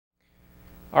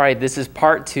All right, this is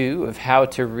part 2 of how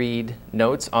to read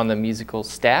notes on the musical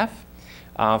staff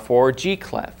for G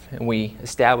clef. And we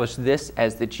established this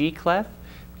as the G clef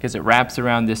because it wraps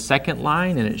around this second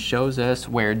line and it shows us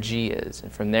where G is.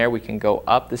 And from there we can go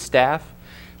up the staff,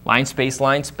 line space,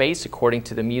 according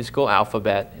to the musical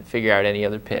alphabet and figure out any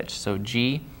other pitch. So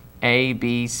G, A,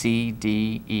 B, C,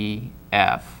 D, E,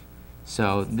 F.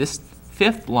 So this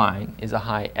fifth line is a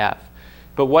high F.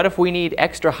 But what if we need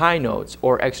extra high notes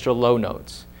or extra low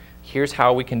notes? Here's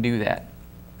how we can do that.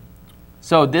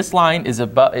 So this line is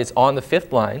on the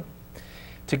fifth line.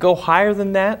 To go higher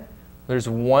than that, there's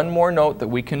one more note that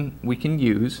we can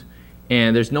use,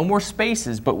 and there's no more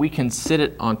spaces, but we can sit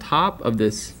it on top of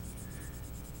this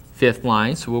fifth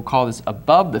line. So we'll call this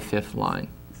above the fifth line.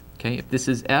 Okay, if this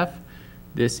is F,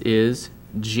 this is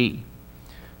G.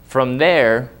 From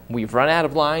there, we've run out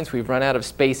of lines, we've run out of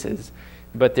spaces,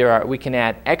 but we can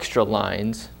add extra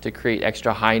lines to create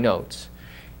extra high notes.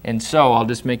 And so I'll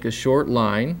just make a short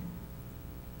line.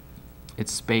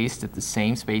 It's spaced at the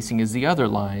same spacing as the other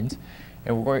lines,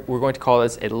 and we're going to call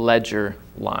this a ledger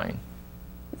line.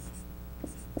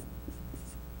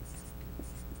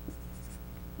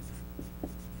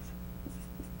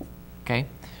 Okay,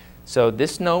 so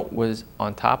this note was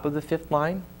on top of the fifth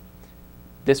line.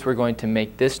 We're going to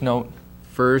make this note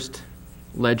first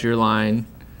ledger line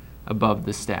above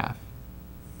the staff.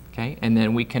 Okay, and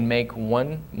then we can make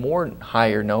one more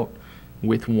higher note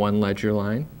with one ledger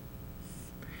line,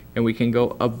 and we can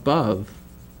go above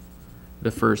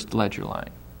the first ledger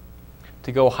line.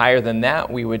 To go higher than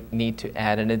that, we would need to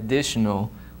add an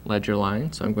additional ledger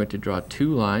line. So I'm going to draw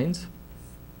two lines,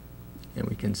 and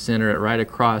we can center it right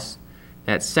across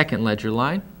that second ledger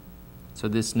line. So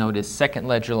this note is second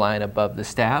ledger line above the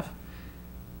staff,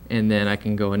 and then I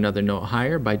can go another note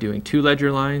higher by doing two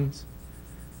ledger lines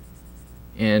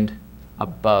and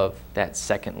above that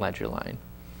second ledger line.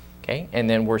 Okay, and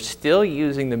then we're still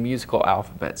using the musical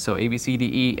alphabet. So A, B, C, D,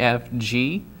 E, F,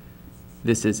 G.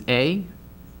 This is A,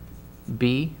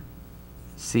 B,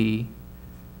 C,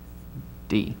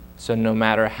 D. So no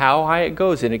matter how high it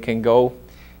goes, and it can go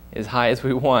as high as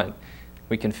we want,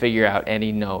 we can figure out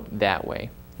any note that way.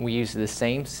 We use the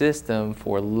same system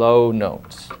for low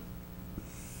notes.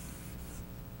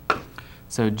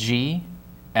 So G,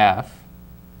 F,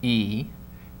 E,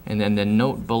 and then the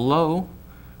note below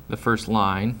the first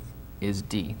line is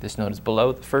D. This note is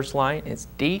below the first line, it's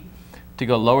D. To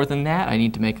go lower than that, I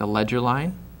need to make a ledger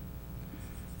line.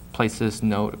 Place this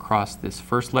note across this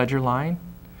first ledger line,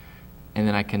 and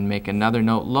then I can make another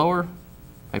note lower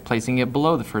by placing it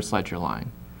below the first ledger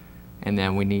line. And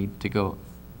then we need to go,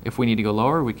 if we need to go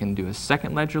lower, we can do a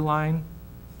second ledger line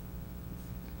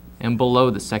and below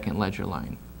the second ledger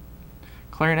line.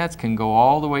 Clarinets can go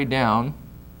all the way down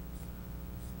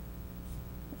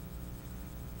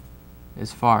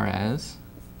as far as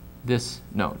this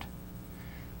note.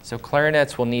 So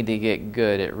clarinets will need to get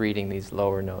good at reading these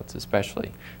lower notes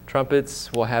especially.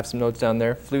 Trumpets will have some notes down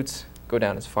there. Flutes go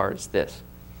down as far as this.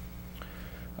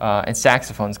 And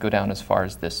saxophones go down as far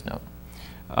as this note.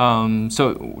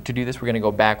 So to do this, we're going to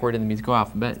go backward in the musical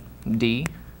alphabet. D,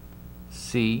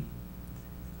 C,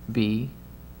 B,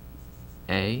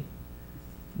 A,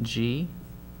 G,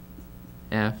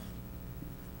 F,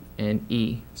 and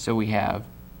E. So we have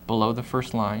below the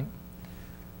first line,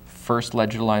 first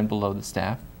ledger line below the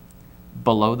staff,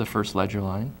 below the first ledger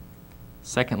line,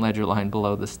 second ledger line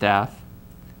below the staff,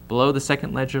 below the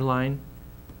second ledger line,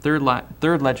 third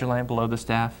ledger line below the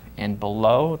staff, and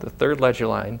below the third ledger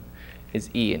line is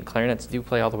E, and clarinets do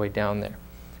play all the way down there.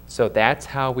 So that's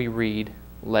how we read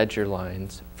ledger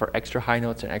lines for extra high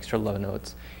notes and extra low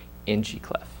notes in G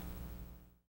clef.